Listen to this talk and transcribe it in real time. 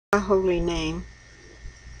Thy holy name.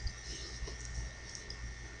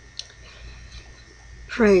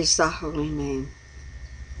 Praise thy holy name.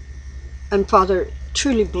 And Father,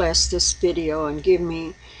 truly bless this video and give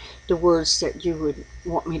me the words that you would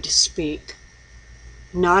want me to speak.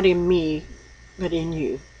 Not in me, but in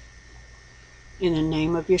you. In the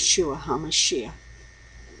name of Yeshua HaMashiach.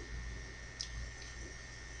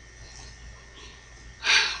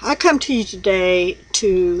 I come to you today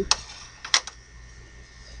to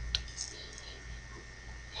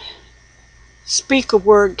speak a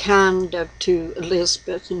word kind of to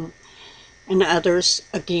Elizabeth and others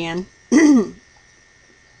again.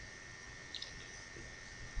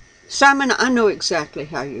 Simon, I know exactly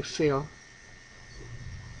how you feel.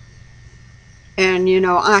 And you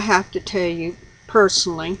know, I have to tell you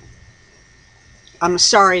personally, I'm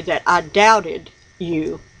sorry that I doubted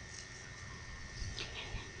you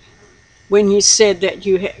when you said that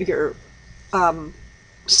your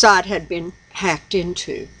site had been hacked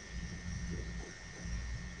into.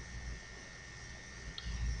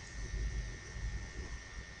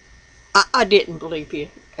 I didn't believe you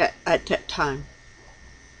at that time,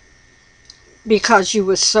 because you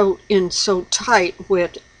were so tight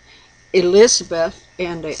with Elizabeth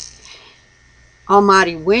and the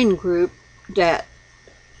Almighty Wind group that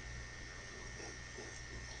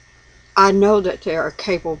I know that they are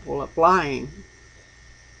capable of lying.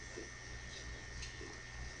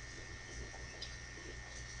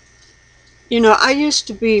 You know, I used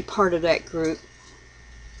to be part of that group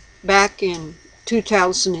back in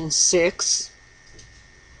 2006,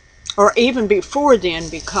 or even before then,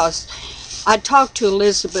 because I talked to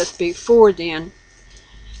Elizabeth before then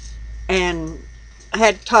and I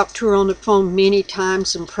had talked to her on the phone many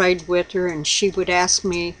times and prayed with her, and she would ask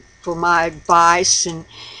me for my advice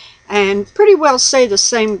and pretty well say the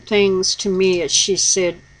same things to me as she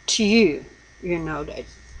said to you. You know, that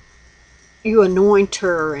you anoint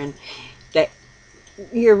her and that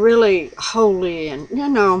you're really holy, and you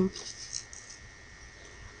know.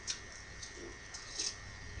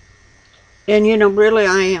 And you know, really,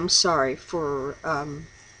 I am sorry for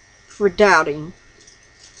doubting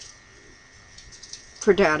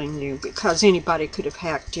you, because anybody could have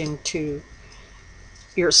hacked into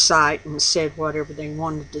your site and said whatever they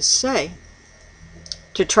wanted to say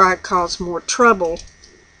to try to cause more trouble.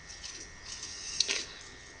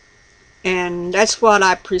 And that's what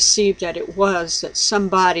I perceived that it was, that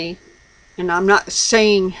somebody, and I'm not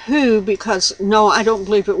saying who, because no, I don't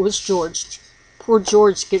believe it was George. Poor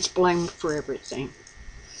George gets blamed for everything.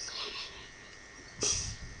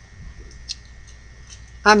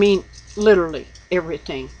 I mean, literally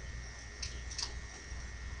everything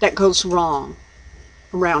that goes wrong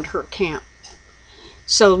around her camp.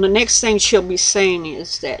 So the next thing she'll be saying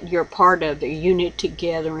is that you're part of the Unity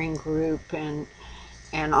Gathering group and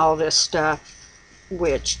all this stuff,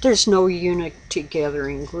 which there's no Unity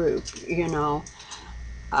Gathering group, you know.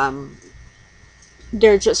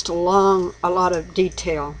 There's just a lot of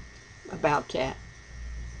detail about that.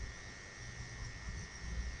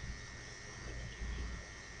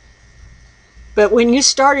 But when you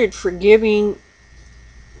started forgiving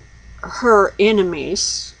her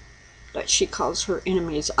enemies, that she calls her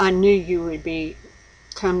enemies, I knew you would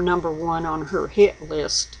become #1 on her hit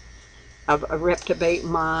list of a reprobate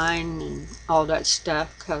mind and all that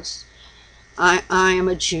stuff, because I am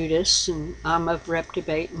a Judas and I'm of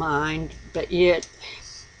reprobate mind. But yet,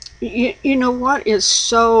 you know what is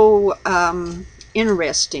so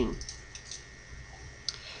interesting?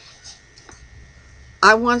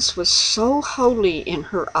 I once was so holy in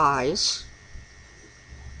her eyes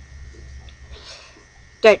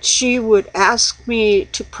that she would ask me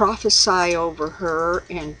to prophesy over her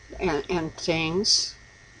and things.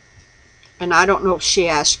 And I don't know if she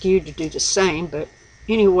asked you to do the same, but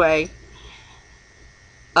anyway,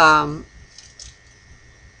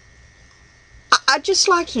 I'd just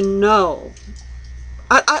like to know,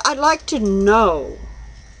 I'd like to know,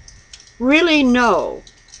 really know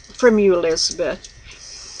from you, Elizabeth,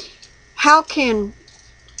 how can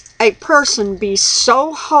a person be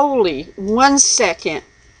so holy 1 second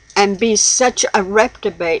and be such a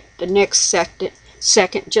reprobate the next second,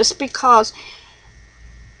 just because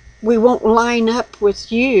we won't line up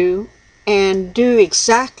with you and do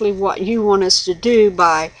exactly what you want us to do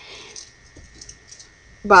by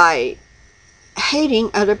hating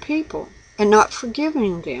other people and not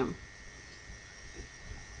forgiving them.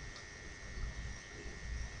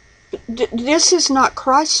 This is not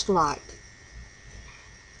Christ-like.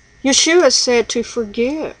 Yeshua said to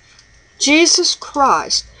forgive. Jesus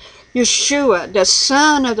Christ, Yeshua, the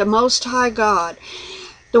Son of the Most High God,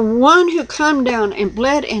 The one who come down and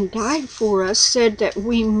bled and died for us said that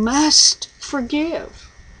we must forgive.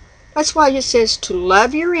 That's why it says to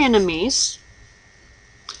love your enemies,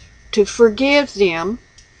 to forgive them,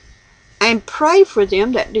 and pray for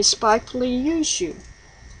them that despitefully use you.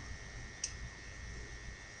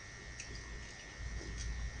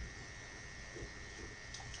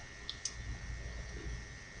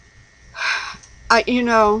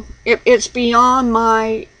 It's beyond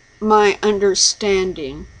my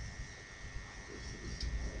understanding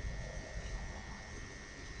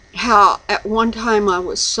how at one time I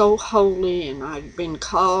was so holy and I'd been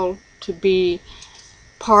called to be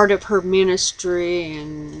part of her ministry,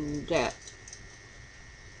 and that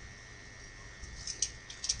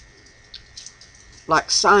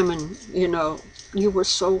like Simon, you were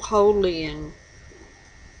so holy and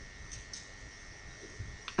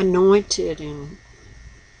anointed, and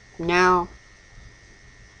now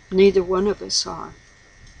neither one of us are.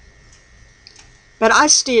 But I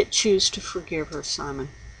still choose to forgive her, Simon.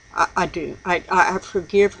 I do. I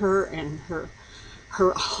forgive her and her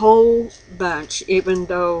whole bunch, even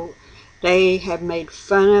though they have made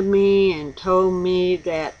fun of me and told me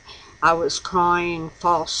that I was crying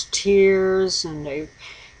false tears, and they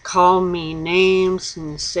called me names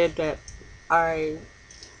and said that I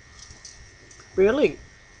really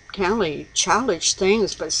kind of childish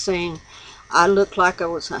things, but saying I looked like I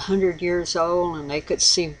was 100 years old and they could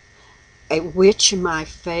see a witch in my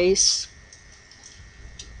face.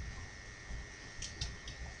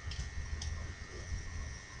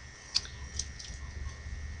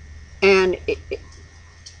 And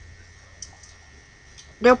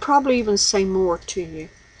they'll probably even say more to you,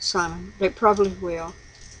 Simon. They probably will.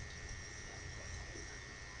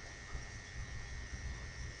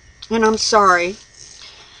 And I'm sorry.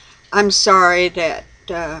 I'm sorry that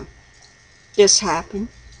this happened.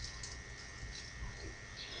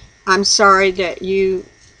 I'm sorry that you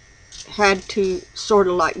had to sort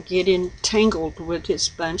of like get entangled with this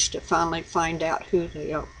bunch to finally find out who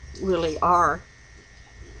they really are.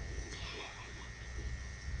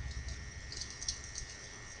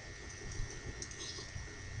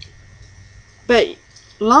 But a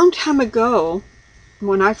long time ago,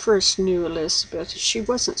 when I first knew Elizabeth, she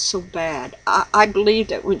wasn't so bad. I believe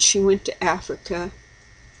that when she went to Africa,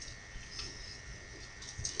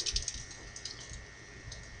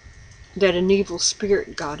 that an evil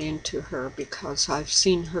spirit got into her, because I've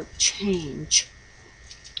seen her change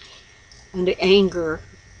and the anger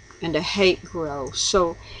and the hate grow.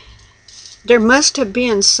 So there must have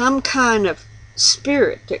been some kind of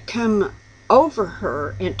spirit that come over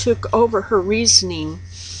her and took over her reasoning.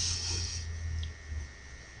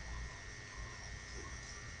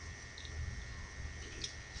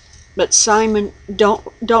 But Simon, don't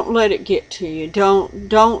let it get to you.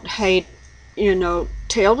 Don't hate,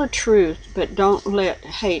 tell the truth, but don't let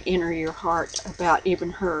hate enter your heart about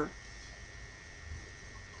even her.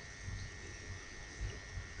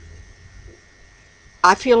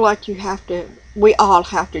 I feel like we all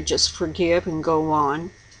have to just forgive and go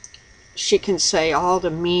on. She can say all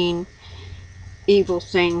the mean, evil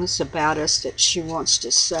things about us that she wants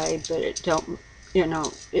to say, but it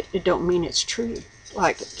don't mean it's true.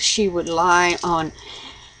 Like she would lie on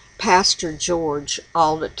Pastor George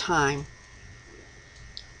all the time.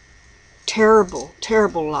 Terrible,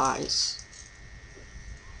 terrible lies.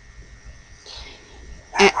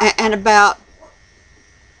 And about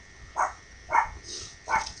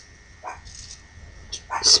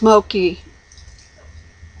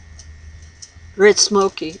Red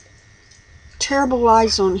Smokey, terrible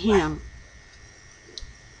lies on him.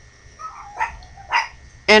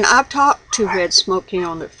 And I've talked to Red Smokey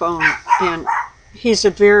on the phone, and he's a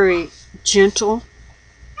very gentle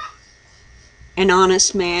and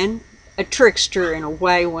honest man, a trickster in a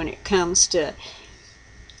way when it comes to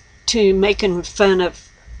making fun of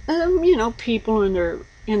people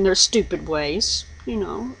in their stupid ways.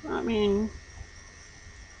 I mean,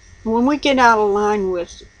 when we get out of line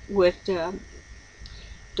with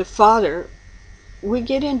the Father, we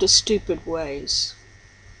get into stupid ways.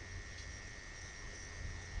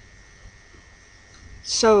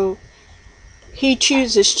 So he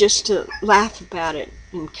chooses just to laugh about it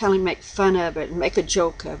and kind of make fun of it and make a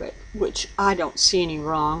joke of it, which I don't see any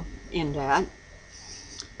wrong in that,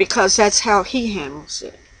 because that's how he handles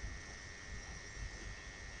it.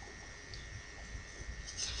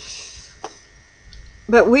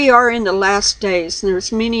 But we are in the last days, and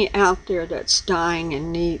there's many out there that's dying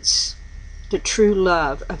and needs the true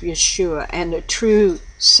love of Yeshua and the true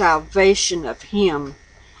salvation of Him.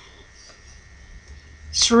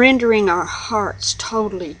 Surrendering our hearts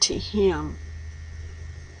totally to Him.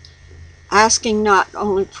 asking not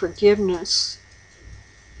only forgiveness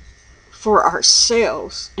for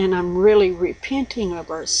ourselves, and I'm really repenting of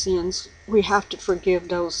our sins, we have to forgive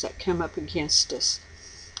those that come up against us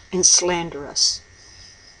and slander us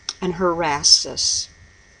and harass us.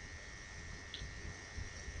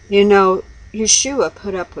 You know, Yeshua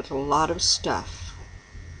put up with a lot of stuff.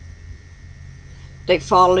 They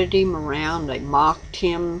followed him around, they mocked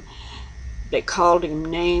him, they called him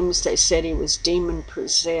names, they said he was demon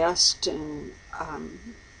possessed, and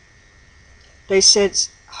they said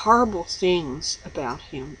horrible things about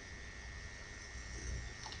him.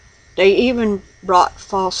 They even brought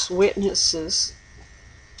false witnesses,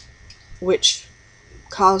 which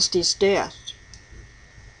caused his death,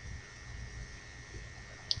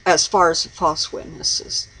 as far as the false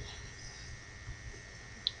witnesses.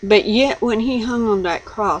 But yet when he hung on that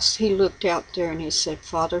cross, he looked out there and he said,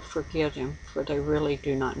 Father, forgive them, for they really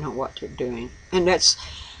do not know what they're doing. And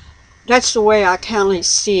that's the way I kindly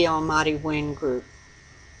see Almighty Wind Group.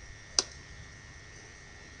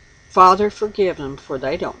 Father, forgive them, for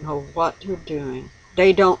they don't know what they're doing.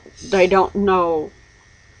 They don't know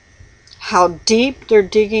how deep they're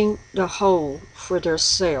digging the hole for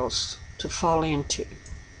themselves to fall into.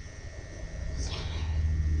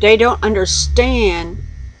 They don't understand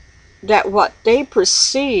that what they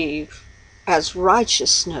perceive as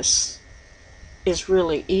righteousness is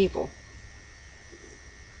really evil.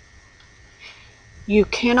 You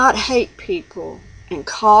cannot hate people and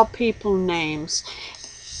call people names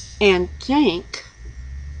and think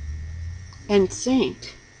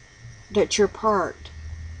that you're part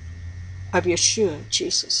of Yeshua,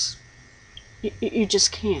 Jesus. You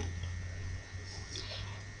just can't.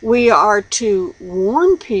 We are to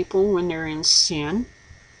warn people when they're in sin.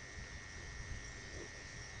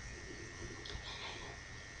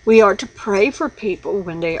 We are to pray for people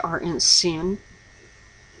when they are in sin.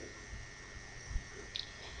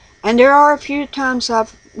 And there are a few times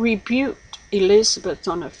I've rebuked Elizabeth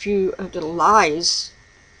on a few of the lies,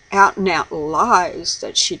 out and out lies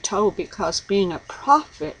that she told, because being a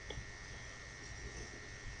prophet,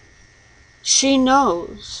 she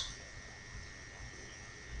knows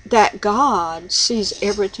that God sees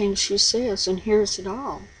everything she says and hears it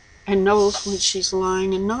all, and knows when she's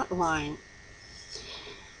lying and not lying.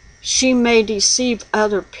 She may deceive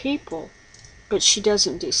other people, but she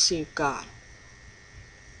doesn't deceive God.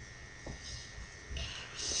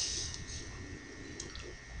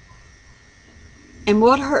 And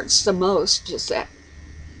what hurts the most is that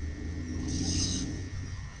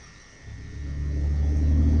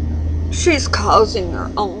she's causing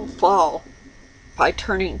her own fall by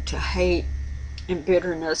turning to hate and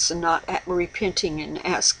bitterness and not repenting and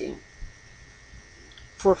asking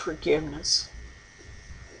for forgiveness.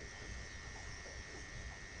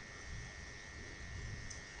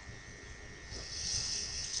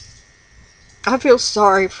 I feel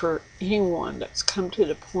sorry for anyone that's come to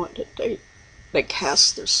the point that they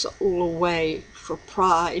cast their soul away for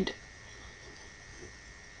pride.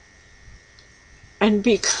 And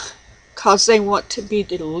because they want to be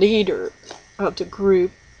the leader of the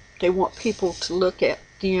group, they want people to look at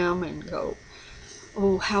them and go,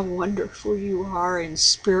 oh, how wonderful you are and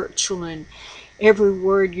spiritual, and every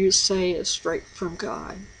word you say is straight from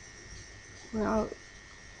God. Well,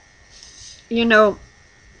 you know,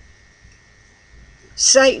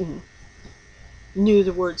 Satan knew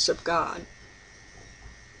the words of God.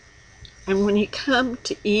 And when he came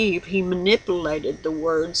to Eve, he manipulated the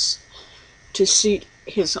words to suit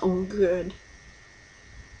his own good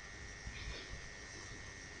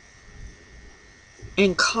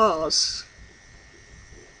and cause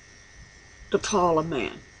the fall of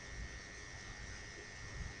man,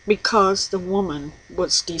 because the woman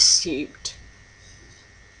was deceived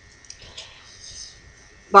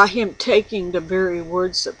by him taking the very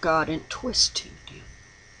words of God and twisting them.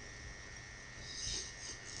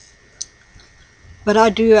 But I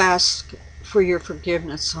do ask for your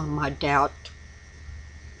forgiveness on my doubt.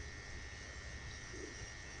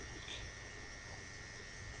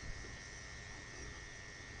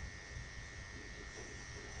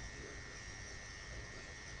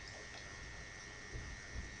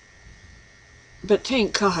 But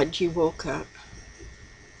thank God you woke up.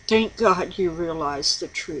 Thank God you realized the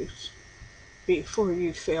truth before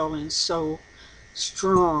you fell in so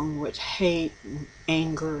strong with hate and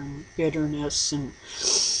anger and bitterness and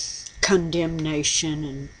condemnation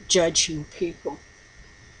and judging people.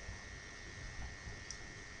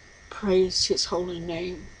 Praise his holy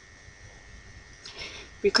name.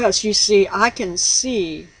 Because you see, I can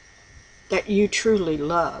see that you truly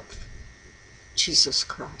love Jesus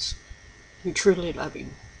Christ. You truly love him.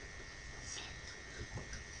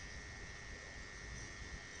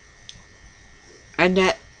 and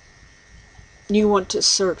that you want to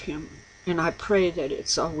serve Him. And I pray that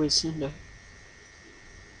it's always in the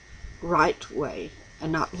right way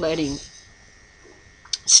and not letting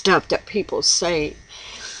stuff that people say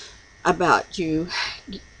about you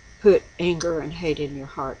put anger and hate in your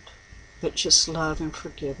heart, but just love and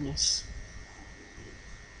forgiveness.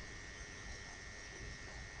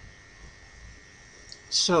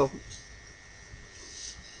 So,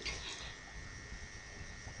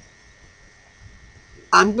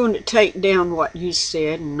 I'm going to take down what you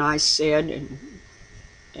said and I said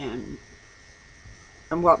and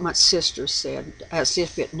what my sister said, as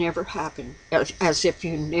if it never happened, as if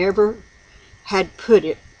you never had put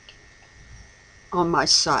it on my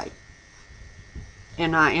site.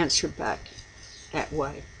 And I answered back that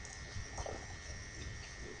way.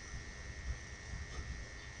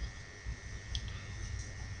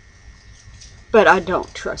 But I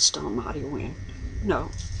don't trust Almighty Wind.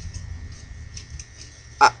 No.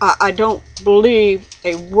 I don't believe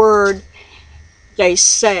a word they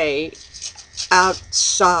say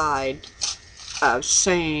outside of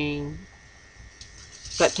saying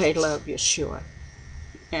that they love Yeshua.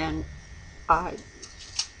 And I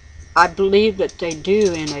believe that they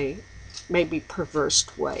do in a maybe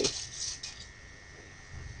perverse way,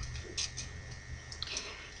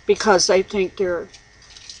 because they think they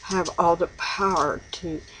have all the power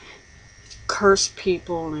to curse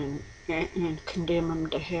people and condemn them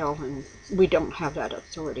to hell, and we don't have that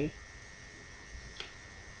authority.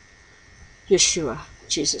 Yeshua,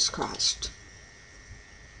 Jesus Christ,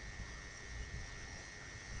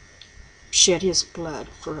 shed His blood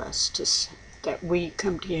for us that we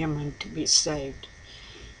come to Him and to be saved.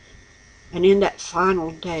 And in that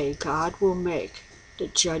final day, God will make the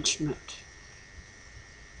judgment.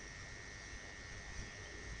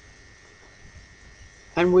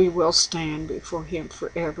 And we will stand before Him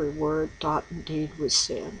for every word, thought, and deed we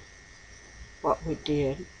said, what we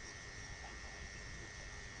did,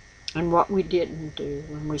 and what we didn't do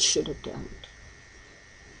when we should have done it.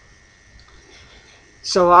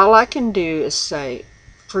 So all I can do is say,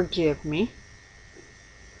 forgive me,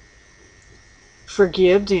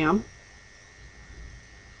 forgive them,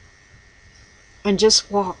 and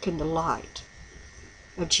just walk in the light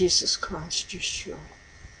of Jesus Christ, Yeshua.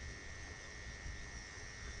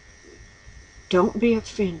 Don't be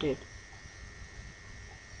offended.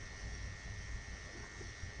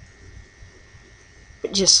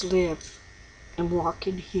 But just live and walk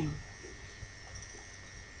in Him.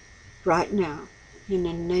 Right now, in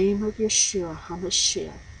the name of Yeshua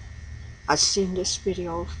HaMashiach, I send this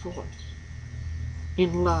video forth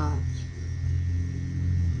in love,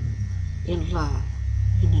 in the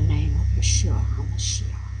name of Yeshua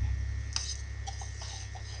HaMashiach.